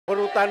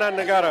Kesultanan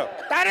Negara.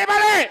 Tarik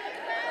balik!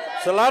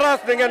 Selaras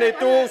dengan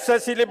itu,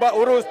 sesi libat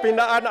urus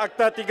pindaan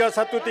Akta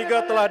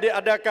 313 telah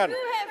diadakan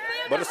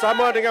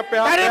bersama dengan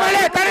pihak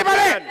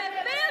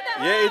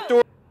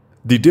iaitu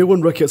The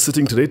Dewan Rakyat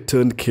sitting today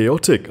turned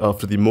chaotic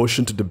after the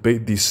motion to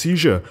debate the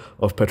seizure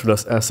of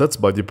Petronas assets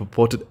by the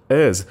purported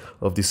heirs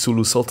of the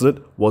Sulu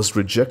sultanate was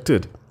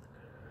rejected.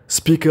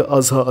 Speaker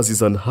Azhar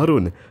Azizan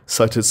Harun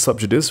cited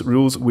subjudice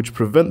rules which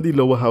prevent the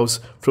lower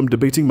house from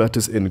debating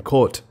matters in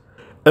court.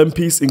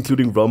 MPs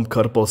including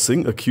Ramkarpal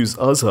Singh accused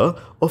Azhar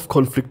of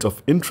conflict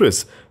of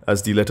interest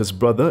as the latter's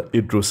brother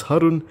Idrus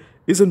Harun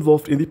is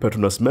involved in the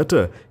Petronas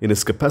matter in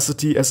his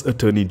capacity as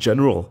Attorney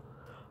General.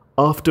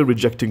 After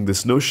rejecting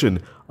this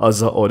notion,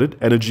 Azhar ordered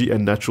Energy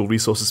and Natural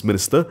Resources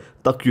Minister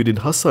Taqiyuddin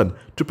Hassan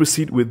to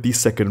proceed with the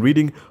second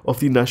reading of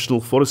the National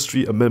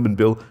Forestry Amendment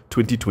Bill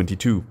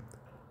 2022.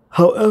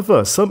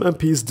 However, some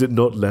MPs did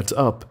not let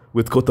up,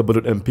 with Kota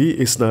Bedut MP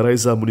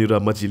Isnaraiza Munira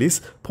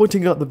Majlis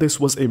pointing out that this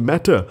was a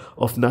matter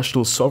of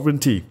national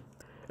sovereignty.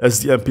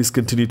 As the MPs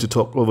continued to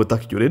talk over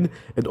Taqiyuddin,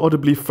 an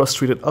audibly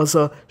frustrated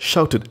Azhar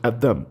shouted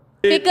at them.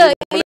 Speaker,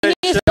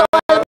 ini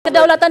soal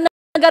kedaulatan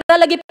negara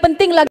lagi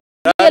penting lagi.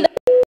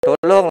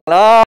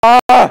 Tolonglah!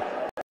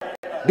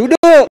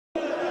 Duduk!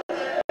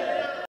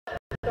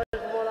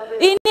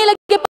 Ini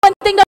lagi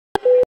penting.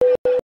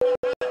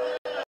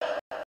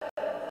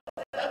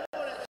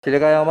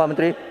 Silakan Yang Pak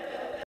Menteri.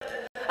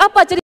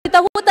 Apa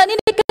cerita hutan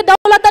ini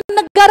kedaulatan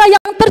negara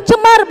yang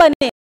tercemar,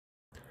 Bani?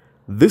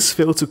 This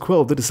failed to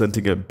quell the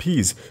dissenting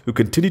MPs who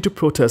continued to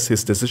protest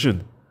his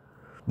decision.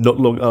 Not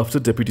long after,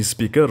 Deputy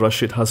Speaker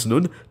Rashid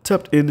Hasnun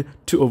tapped in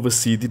to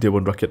oversee the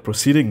Dewan Rakyat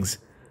proceedings.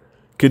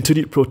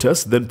 Continued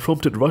protests then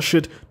prompted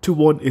Rashid to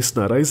warn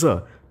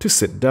Isnaraiza to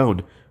sit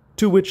down,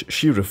 to which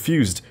she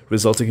refused,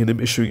 resulting in him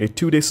issuing a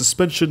 2-day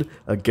suspension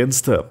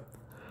against her.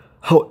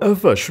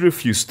 However, she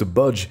refused to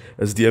budge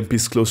as the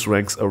MPs closed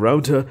ranks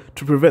around her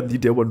to prevent the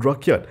Dewan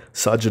Rakyat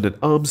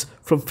Sergeant-at-Arms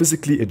from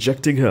physically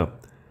ejecting her.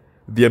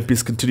 The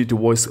MPs continued to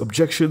voice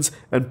objections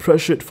and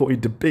pressured for a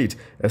debate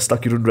as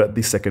Taqiyuddin read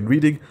the second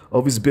reading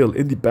of his bill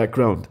in the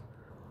background.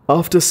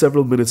 After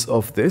several minutes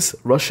of this,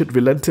 Rashid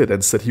relented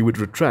and said he would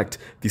retract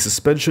the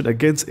suspension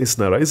against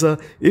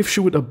Isnaraiza if she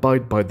would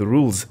abide by the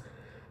rules.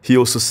 He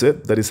also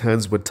said that his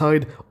hands were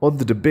tied on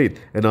the debate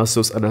and asked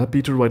those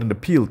unhappy to write an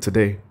appeal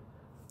today.